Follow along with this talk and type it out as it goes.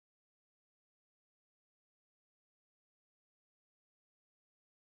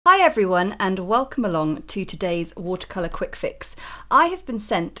Hi everyone and welcome along to today's watercolour quick fix. I have been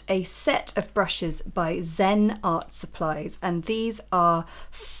sent a set of brushes by Zen Art Supplies and these are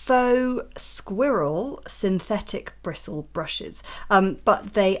faux squirrel synthetic bristle brushes,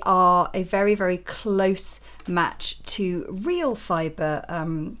 but they are a very close match to real fibre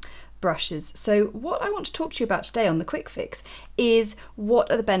brushes. So what I want to talk to you about today on the quick fix is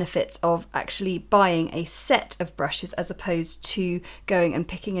what are the benefits of actually buying a set of brushes as opposed to going and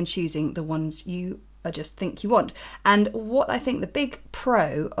picking and choosing the ones you just think you want. And what I think the big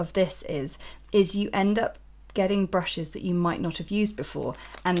pro of this is you end up getting brushes that you might not have used before.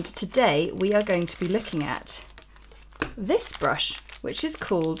 And today we are going to be looking at this brush, which is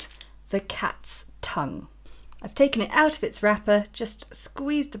called the cat's tongue. I've taken it out of its wrapper, just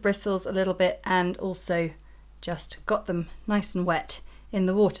squeezed the bristles a little bit and also just got them nice and wet in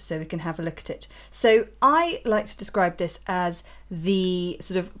the water so we can have a look at it. So I like to describe this as the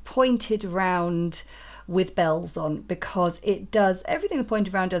sort of pointed round with bells on, because it does everything the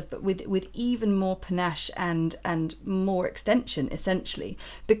pointed round does, but with even more panache and more extension, essentially,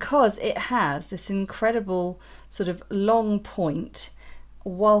 because it has this incredible sort of long point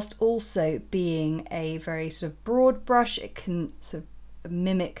whilst also being a very sort of broad brush. It can sort of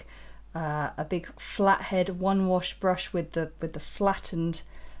mimic a big flathead one wash brush with the flattened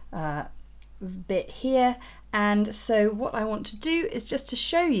bit here. And so what I want to do is just to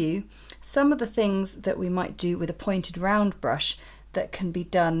show you some of the things that we might do with a pointed round brush that can be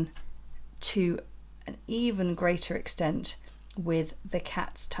done to an even greater extent with the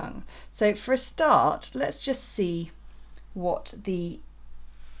cat's tongue. So for a start, let's just see what the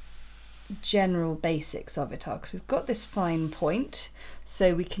general basics of it are, because we've got this fine point,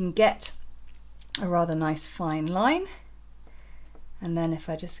 so we can get a rather nice fine line, and then if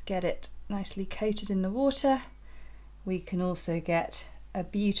I just get it nicely coated in the water, we can also get a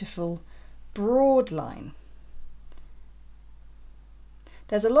beautiful broad line.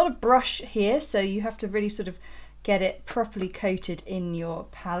 There's a lot of brush here, so you have to really sort of get it properly coated in your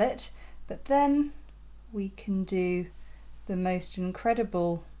palette, but then we can do the most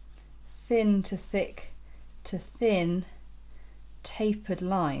incredible thin to thick to thin tapered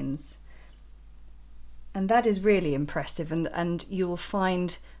lines, and that is really impressive, and you will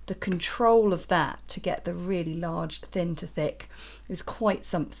find the control of that to get the really large thin to thick is quite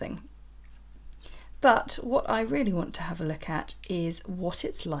something. But what I really want to have a look at is what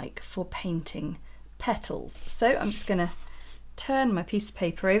it's like for painting petals. So I'm just going to turn my piece of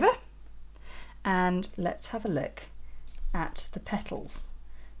paper over and let's have a look at the petals.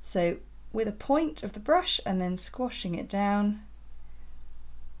 So with a point of the brush and then squashing it down,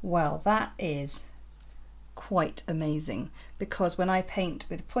 well, that is quite amazing, because when I paint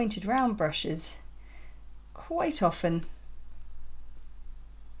with pointed round brushes, quite often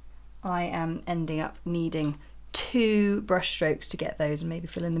I am ending up needing 2 brush strokes to get those and maybe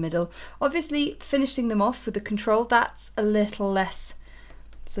fill in the middle. Obviously finishing them off with the control, that's a little less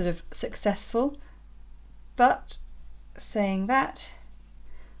sort of successful, but saying that,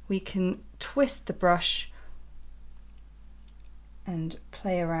 we can twist the brush and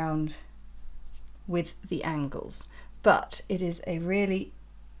play around with the angles. But it is a really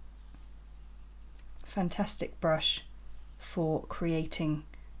fantastic brush for creating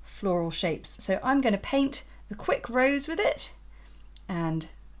floral shapes. So I'm going to paint a quick rose with it, and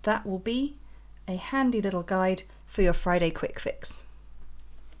that will be a handy little guide for your Friday quick fix.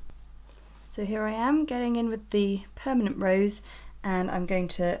 So here I am getting in with the permanent rose, and I'm going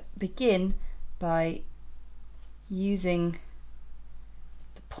to begin by using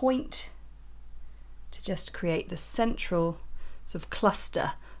the point to just create the central sort of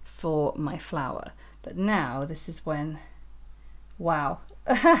cluster for my flower. But now this is when, wow,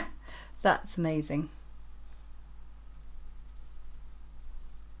 that's amazing.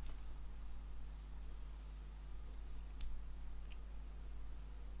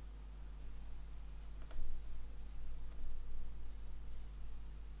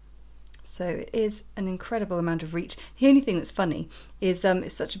 So it is an incredible amount of reach. The only thing that's funny is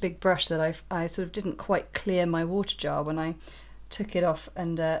it's such a big brush that I sort of didn't quite clear my water jar when I took it off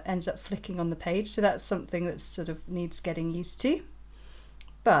and ended up flicking on the page. So that's something that sort of needs getting used to.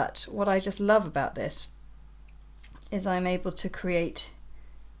 But what I just love about this is I'm able to create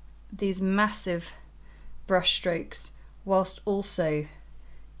these massive brush strokes whilst also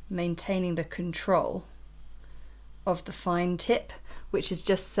maintaining the control of the fine tip, which is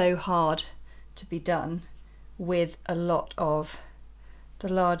just so hard to be done with a lot of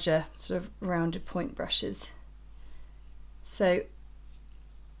the larger sort of rounded point brushes. So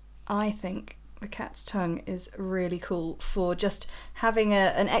I think the cat's tongue is really cool for just having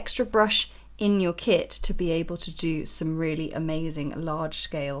an extra brush in your kit to be able to do some really amazing large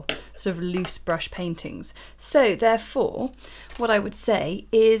scale sort of loose brush paintings. So therefore what I would say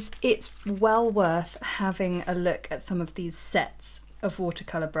is it's well worth having a look at some of these sets of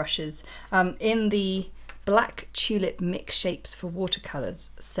watercolour brushes. In the Black Tulip Mix Shapes for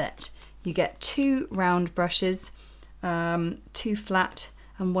Watercolours set you get 2 round brushes, 2 flat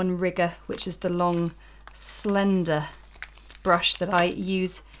and 1 rigger, which is the long slender brush that I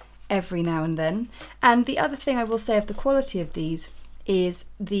use every now and then. And the other thing I will say of the quality of these is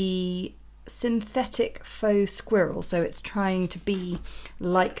the synthetic faux squirrel, so it's trying to be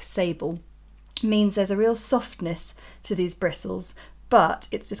like sable, means there's a real softness to these bristles, but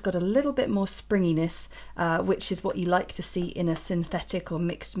it's just got a little bit more springiness, which is what you like to see in a synthetic or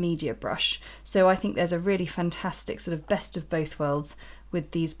mixed media brush. So I think there's a really fantastic sort of best of both worlds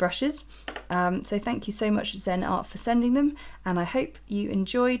with these brushes. So thank you so much Zen Art for sending them, and I hope you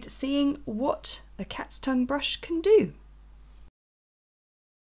enjoyed seeing what a cat's tongue brush can do.